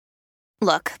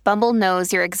Look, Bumble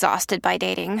knows you're exhausted by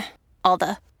dating. All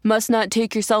the, must not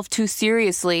take yourself too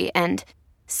seriously, and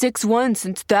 6'1"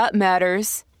 since that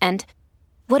matters. And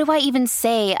what do I even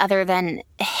say other than,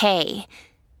 hey?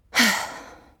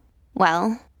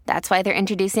 Well, that's why they're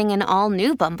introducing an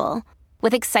all-new Bumble,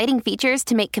 with exciting features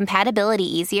to make compatibility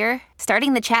easier,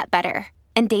 starting the chat better,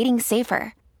 and dating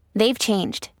safer. They've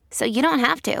changed, so you don't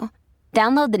have to.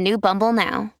 Download the new Bumble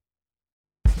now.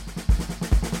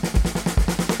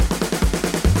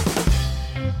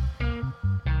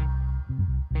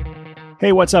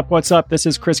 Hey, what's up? What's up? This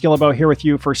is Chris Guillebeau here with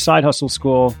you for Side Hustle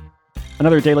School,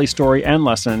 another daily story and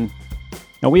lesson.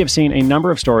 Now, we have seen a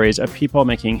number of stories of people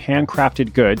making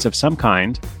handcrafted goods of some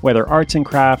kind, whether arts and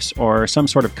crafts or some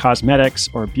sort of cosmetics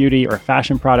or beauty or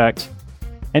fashion product.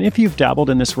 And if you've dabbled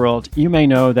in this world, you may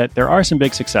know that there are some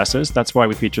big successes. That's why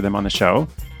we feature them on the show.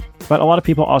 But a lot of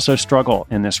people also struggle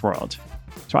in this world.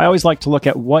 So I always like to look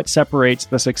at what separates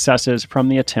the successes from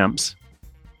the attempts.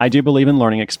 I do believe in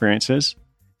learning experiences.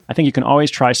 I think you can always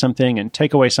try something and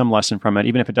take away some lesson from it,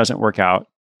 even if it doesn't work out.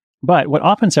 But what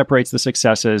often separates the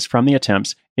successes from the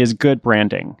attempts is good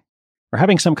branding, or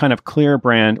having some kind of clear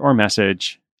brand or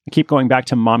message. I keep going back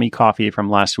to Mommy Coffee from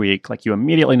last week, like you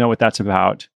immediately know what that's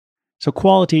about. So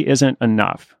quality isn't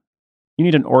enough. You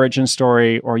need an origin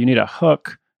story, or you need a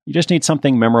hook. You just need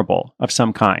something memorable of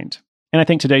some kind. And I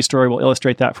think today's story will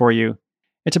illustrate that for you.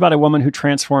 It's about a woman who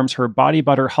transforms her body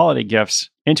butter holiday gifts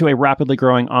into a rapidly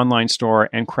growing online store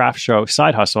and craft show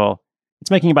side hustle. It's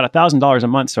making about $1,000 a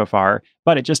month so far,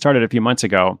 but it just started a few months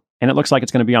ago, and it looks like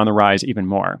it's going to be on the rise even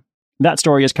more. That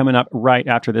story is coming up right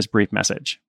after this brief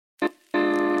message.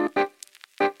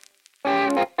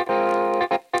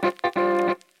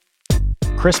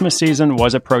 Christmas season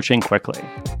was approaching quickly.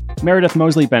 Meredith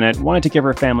Mosley Bennett wanted to give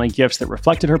her family gifts that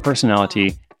reflected her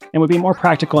personality and would be more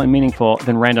practical and meaningful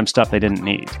than random stuff they didn't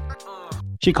need.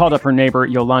 She called up her neighbor,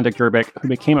 Yolanda Gerbic, who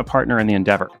became a partner in the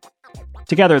endeavor.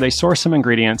 Together, they sourced some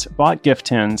ingredients, bought gift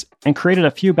tins, and created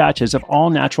a few batches of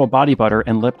all-natural body butter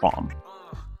and lip balm.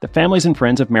 The families and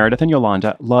friends of Meredith and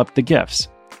Yolanda loved the gifts.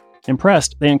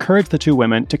 Impressed, they encouraged the two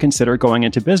women to consider going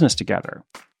into business together.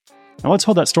 Now let's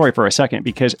hold that story for a second,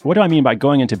 because what do I mean by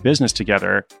going into business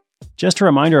together? Just a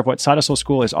reminder of what Side Hustle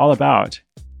School is all about.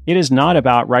 It is not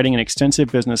about writing an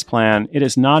extensive business plan. It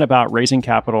is not about raising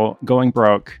capital, going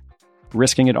broke,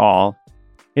 risking it all.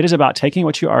 It is about taking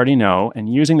what you already know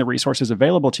and using the resources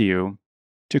available to you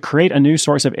to create a new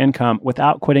source of income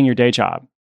without quitting your day job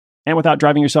and without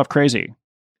driving yourself crazy.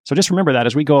 So just remember that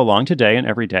as we go along today and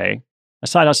every day, a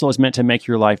side hustle is meant to make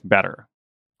your life better.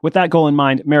 With that goal in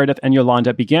mind, Meredith and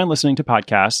Yolanda began listening to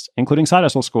podcasts, including Side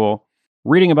Hustle School,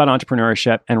 reading about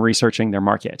entrepreneurship, and researching their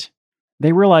market.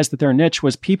 They realized that their niche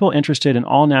was people interested in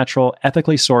all-natural,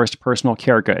 ethically sourced personal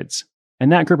care goods.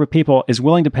 And that group of people is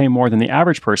willing to pay more than the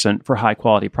average person for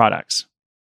high-quality products.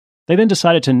 They then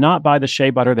decided to not buy the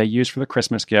shea butter they used for the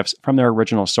Christmas gifts from their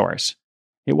original source.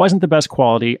 It wasn't the best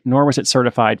quality, nor was it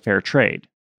certified fair trade.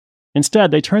 Instead,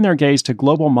 they turned their gaze to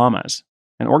Global Mamas,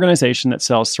 an organization that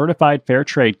sells certified fair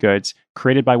trade goods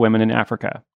created by women in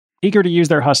Africa. Eager to use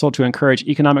their hustle to encourage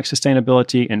economic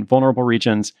sustainability in vulnerable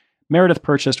regions, Meredith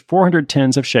purchased 400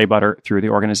 tins of shea butter through the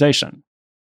organization.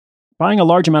 Buying a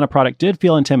large amount of product did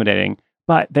feel intimidating,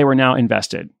 but they were now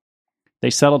invested. They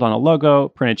settled on a logo,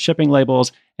 printed shipping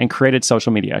labels, and created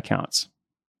social media accounts.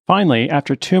 Finally,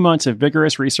 after 2 months of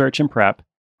vigorous research and prep,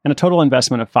 and a total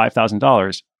investment of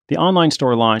 $5,000, the online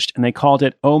store launched and they called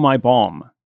it Oh My Balm.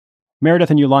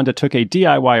 Meredith and Yolanda took a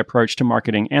DIY approach to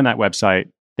marketing and that website.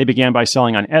 They began by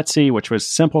selling on Etsy, which was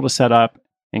simple to set up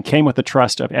and came with the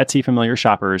trust of Etsy familiar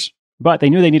shoppers, but they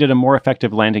knew they needed a more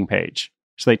effective landing page.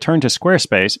 So they turned to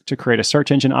Squarespace to create a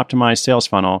search engine optimized sales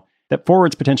funnel that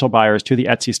forwards potential buyers to the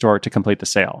Etsy store to complete the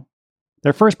sale.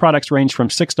 Their first products ranged from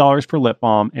 $6 for lip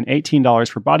balm and $18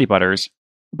 for body butters,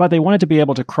 but they wanted to be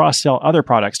able to cross-sell other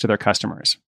products to their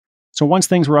customers. So once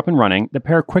things were up and running, the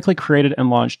pair quickly created and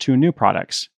launched 2 new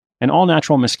products, an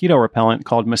all-natural mosquito repellent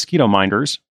called Mosquito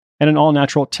Minders, and an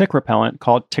all-natural tick repellent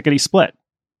called Tickety Split.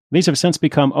 These have since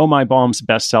become Oh My Balm's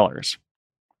best sellers.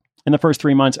 In the first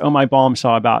 3 months, Oh My Balm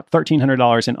saw about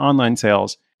 $1,300 in online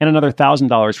sales and another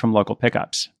 $1,000 from local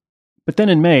pickups. But then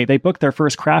in May, they booked their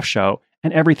first craft show,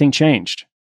 and everything changed.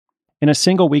 In a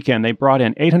single weekend, they brought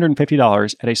in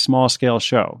 $850 at a small-scale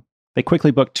show. They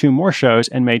quickly booked 2 more shows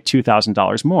and made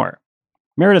 $2,000 more.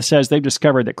 Meredith says they've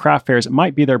discovered that craft fairs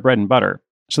might be their bread and butter,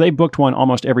 so they booked one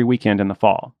almost every weekend in the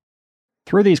fall.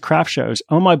 Through these craft shows,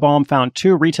 Oh My Balm found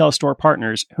 2 retail store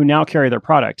partners who now carry their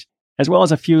product, as well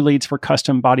as a few leads for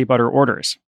custom body butter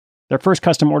orders. Their first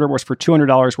custom order was for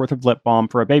 $200 worth of lip balm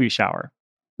for a baby shower.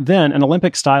 Then, an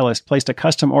Olympic stylist placed a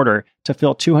custom order to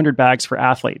fill 200 bags for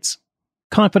athletes.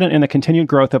 Confident in the continued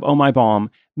growth of Oh My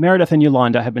Balm, Meredith and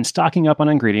Yolanda have been stocking up on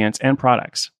ingredients and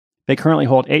products. They currently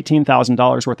hold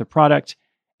 $18,000 worth of product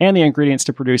and the ingredients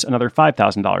to produce another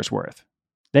 $5,000 worth.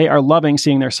 They are loving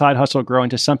seeing their side hustle grow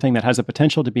into something that has the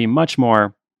potential to be much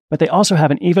more, but they also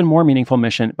have an even more meaningful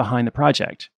mission behind the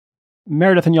project.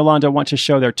 Meredith and Yolanda want to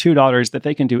show their two daughters that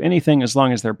they can do anything as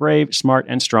long as they're brave, smart,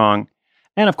 and strong,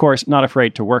 and of course, not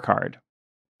afraid to work hard.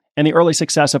 And the early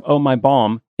success of Oh My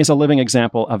Balm is a living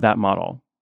example of that model.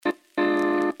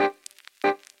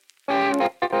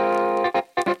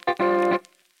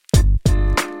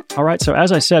 All right, so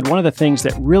as I said, one of the things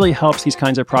that really helps these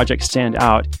kinds of projects stand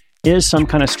out is some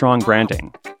kind of strong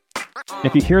branding.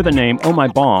 If you hear the name Oh My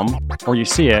Balm, or you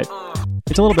see it,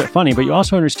 it's a little bit funny, but you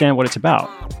also understand what it's about.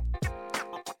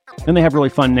 Then they have really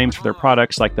fun names for their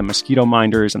products, like the Mosquito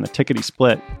Minders and the Tickety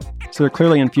Split. So they're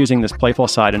clearly infusing this playful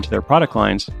side into their product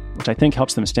lines, which I think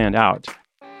helps them stand out.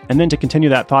 And then to continue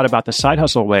that thought about the side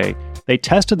hustle way, they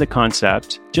tested the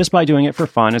concept just by doing it for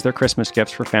fun as their Christmas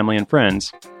gifts for family and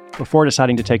friends, before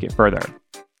deciding to take it further.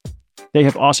 They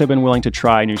have also been willing to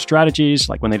try new strategies,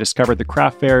 like when they discovered the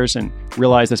craft fairs and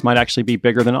realized this might actually be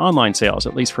bigger than online sales,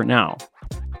 at least for now.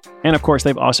 And of course,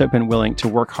 they've also been willing to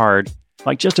work hard,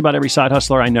 like just about every side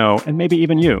hustler I know, and maybe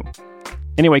even you.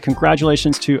 Anyway,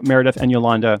 congratulations to Meredith and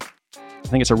Yolanda. I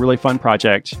think it's a really fun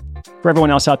project. For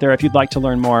everyone else out there, if you'd like to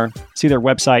learn more, see their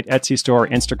website, Etsy store,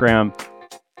 Instagram.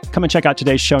 Come and check out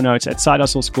today's show notes at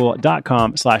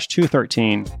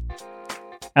sidehustleschool.com/213.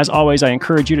 As always, I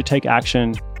encourage you to take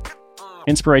action.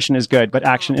 Inspiration is good, but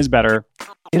action is better.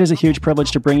 It is a huge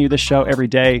privilege to bring you this show every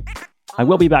day. I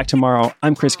will be back tomorrow.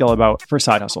 I'm Chris Guillebeau for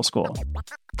Side Hustle School.